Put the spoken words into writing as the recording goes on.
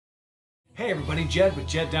Hey everybody, Jed with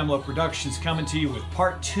Jed Demlo Productions coming to you with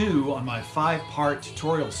part 2 on my 5-part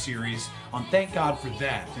tutorial series on Thank God for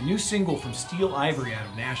That, a new single from Steel Ivory out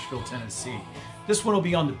of Nashville, Tennessee. This one will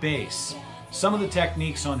be on the bass, some of the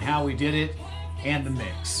techniques on how we did it, and the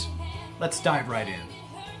mix. Let's dive right in.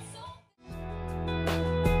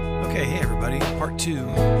 Okay, hey everybody, part 2 of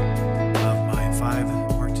my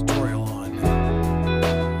 5-part tutorial on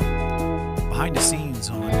behind the scenes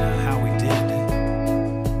on how we did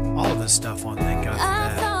all of this stuff on Thank God for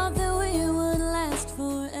That.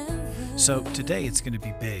 So today it's going to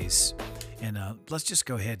be bass, and let's just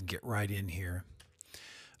go ahead and get right in here.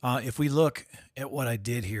 If we look at what I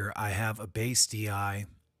did here, I have a bass DI,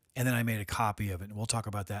 and then I made a copy of it, and we'll talk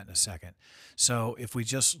about that in a second. So if we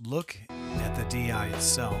just look at the DI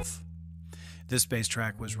itself, this bass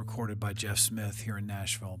track was recorded by Jeff Smith here in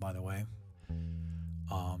Nashville, by the way.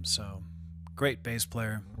 So great bass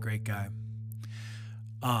player, great guy.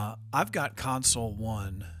 I've got console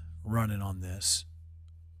 1 running on this.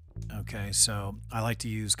 Okay, so I like to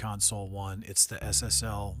use console 1. It's the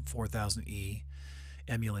SSL 4000E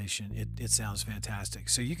emulation. It sounds fantastic.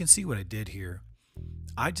 So you can see what I did here.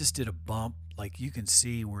 I just did a bump, like you can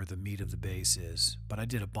see where the meat of the bass is, but I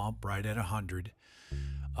did a bump right at 100.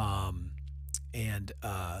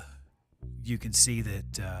 You can see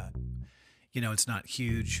that, you know, it's not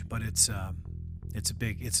huge, but it's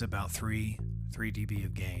about 3 dB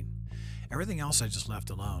of gain. Everything else I just left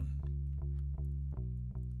alone.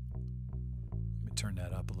 Let me turn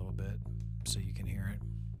that up a little bit so you can hear it.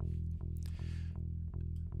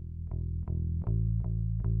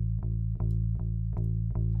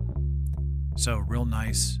 So real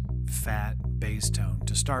nice fat bass tone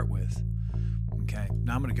to start with. Okay,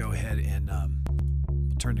 now I'm going to go ahead and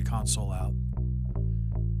turn the console out.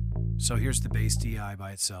 So here's the bass DI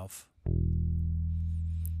by itself.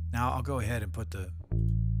 Now I'll go ahead and put the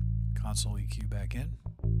console EQ back in.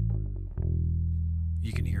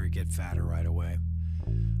 You can hear it get fatter right away.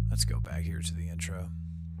 Let's go back here to the intro.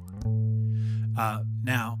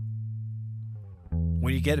 Now,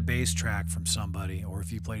 when you get a bass track from somebody, or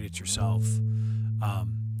if you played it yourself,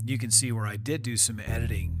 you can see where I did do some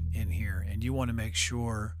editing in here, and you want to make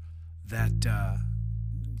sure that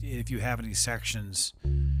if you have any sections,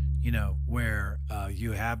 you know, where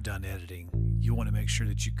you have done editing, you want to make sure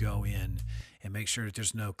that you go in and make sure that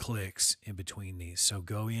there's no clicks in between these. So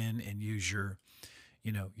go in and use your,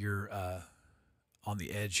 you know, your on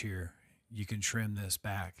the edge here, you can trim this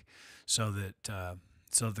back so that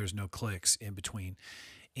there's no clicks in between.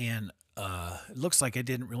 And it looks like I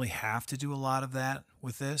didn't really have to do a lot of that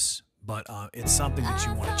with this, but it's something that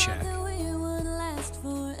you want to check.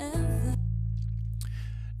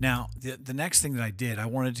 Now, the next thing that I did, I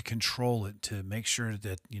wanted to control it to make sure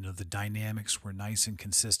that, you know, the dynamics were nice and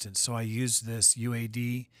consistent. So I used this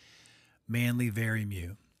UAD Manley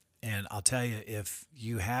VariMu. And I'll tell you, if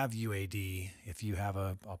you have UAD, if you have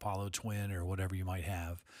a Apollo Twin or whatever you might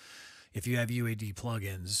have, if you have UAD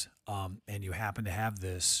plugins and you happen to have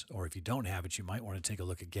this, or if you don't have it, you might want to take a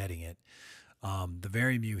look at getting it. The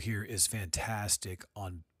VariMu here is fantastic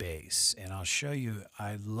on bass. And I'll show you,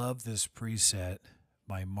 I love this preset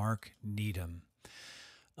by Mark Needham.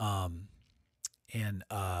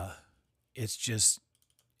 It's just,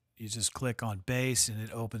 you just click on bass and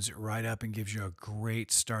it opens it right up and gives you a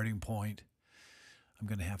great starting point. I'm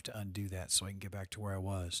going to have to undo that so I can get back to where I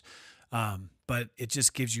was. But it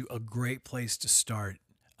just gives you a great place to start.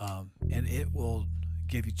 And it will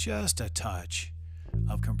give you just a touch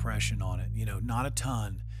of compression on it. You know, not a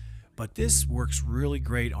ton, but this works really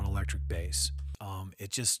great on electric bass.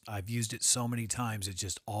 I've used it so many times, it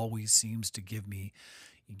just always seems to get me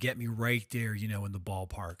right there, you know, in the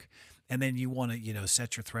ballpark. And then you want to, you know,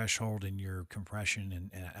 set your threshold and your compression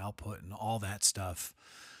and output and all that stuff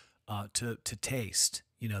to taste,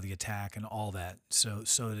 you know, the attack and all that, so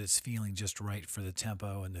that it's feeling just right for the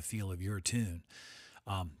tempo and the feel of your tune.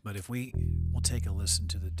 But if we'll take a listen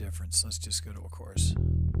to the difference. Let's just go to a chorus.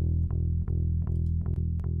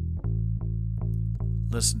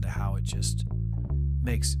 Listen to how it just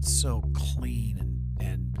makes it so clean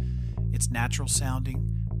and it's natural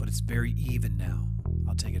sounding, but it's very even now.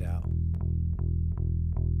 I'll take it out.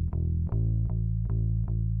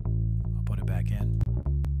 I'll put it back in.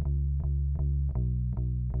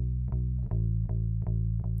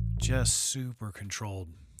 Just super controlled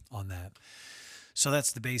on that. So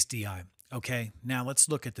that's the bass DI. Okay, now let's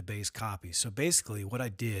look at the bass copy. So basically what I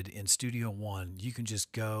did in Studio One, you can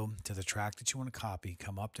just go to the track that you want to copy,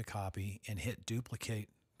 come up to copy, and hit duplicate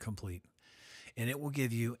complete. And it will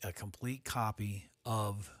give you a complete copy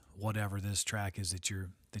of whatever this track is that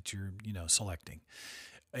you're you know, selecting,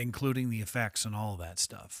 including the effects and all of that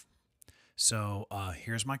stuff. So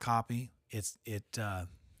here's my copy. It's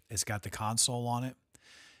got the console on it.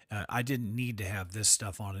 I didn't need to have this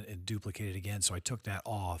stuff on it and duplicate it again, so I took that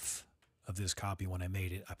off of this copy when I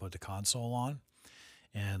made it. I put the console on,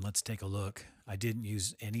 and let's take a look. I didn't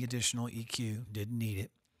use any additional EQ, didn't need it,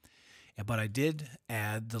 but I did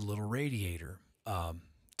add the Little Radiator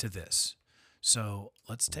to this. So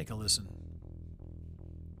let's take a listen.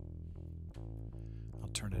 I'll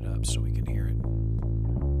turn it up so we can hear it.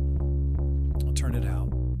 I'll turn it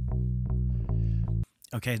out.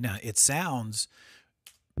 Okay, now it sounds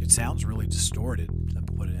really distorted. Let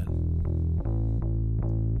me put it in.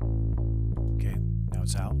 Okay, now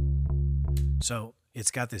it's out. So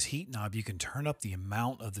it's got this heat knob. You can turn up the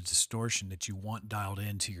amount of the distortion that you want dialed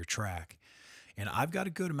into your track. And I've got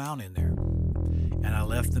a good amount in there. And I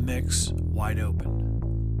left the mix wide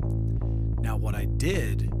open. Now what I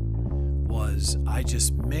did was I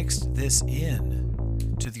just mixed this in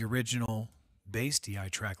to the original bass DI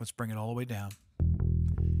track. Let's bring it all the way down.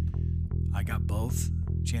 I got both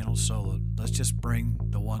channels soloed. Let's just bring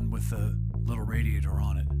the one with the Little Radiator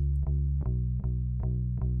on it.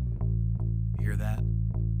 Hear that? A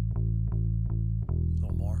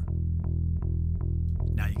little more.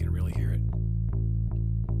 Now you can really hear it.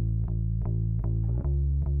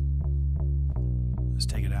 Let's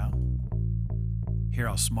take it out. Hear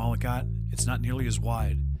how small it got? It's not nearly as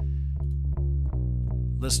wide.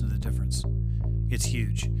 Listen to the difference. It's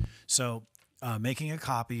huge. So making a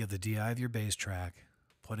copy of the DI of your bass track,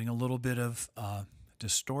 putting a little bit of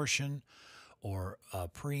distortion or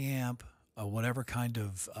preamp, whatever kind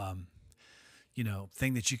of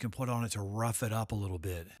thing that you can put on it to rough it up a little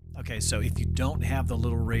bit. Okay, so if you don't have the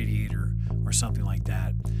Little Radiator or something like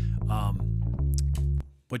that,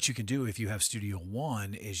 what you can do if you have Studio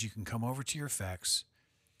One is you can come over to your effects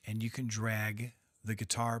and you can drag the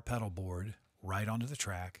guitar pedal board right onto the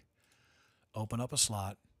track, open up a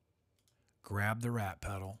slot, grab the rat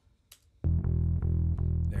pedal.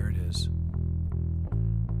 There it is.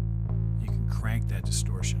 You can crank that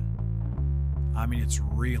distortion. I mean, it's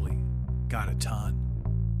really got a ton.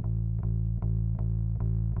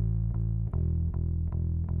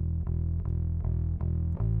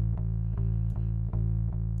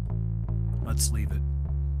 Let's leave it.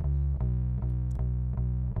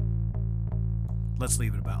 Let's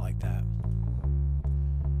leave it about like that.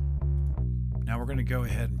 Now we're going to go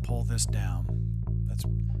ahead and pull this down.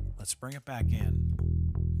 Let's bring it back in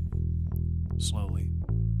slowly.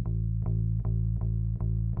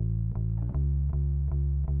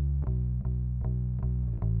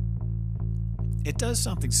 It does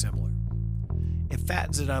something similar. It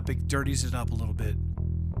fattens it up, it dirties it up a little bit.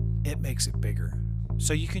 It makes it bigger.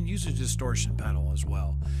 So you can use a distortion pedal as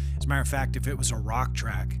well. As a matter of fact, if it was a rock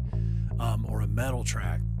track or a metal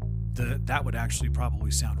track, that would actually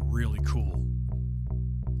probably sound really cool.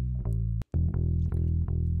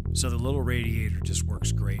 So the Little Radiator just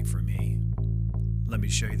works great for me. Let me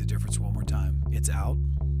show you the difference one more time. It's out.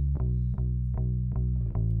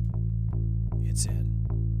 It's in.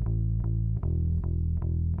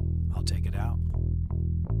 I'll take it out.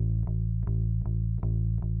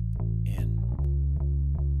 In.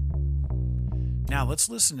 Now let's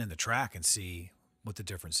listen in the track and see what the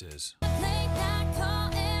difference is. Turn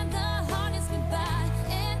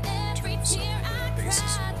this up, the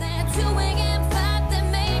basses.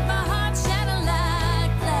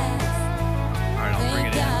 Alright, I'll bring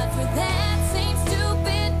it in.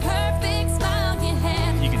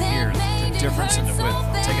 You can hear the difference in the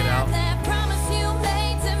width. Take it out. In.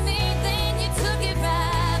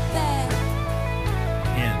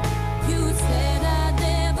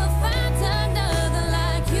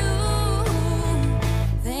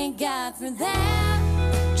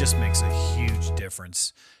 Just makes a huge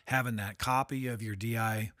difference having that copy of your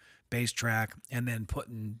DI bass track and then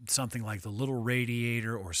putting something like the Little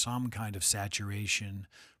Radiator or some kind of saturation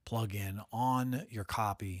plug-in on your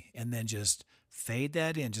copy, and then just fade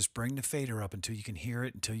that in. Just bring the fader up until you can hear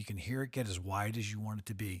it, get as wide as you want it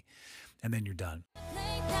to be, and then you're done.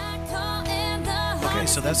 Okay,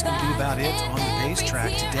 so that's going to be about it on the bass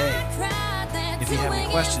track today. If you have any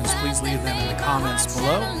questions, please leave them in the comments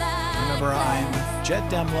below. Remember, I'm Jed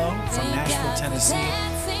Demlow from Nashville, Tennessee.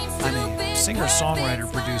 I'm a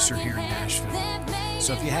singer-songwriter producer here in Nashville.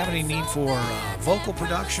 So if you have any need for vocal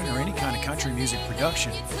production or any kind of country music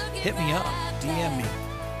production, hit me up, DM me.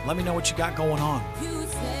 Let me know what you got going on.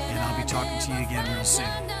 And I'll be talking to you again real soon.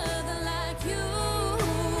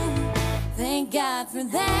 Thank God for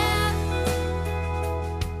that.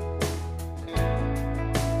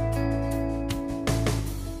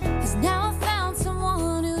 'Cause now I found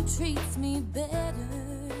someone who treats me better.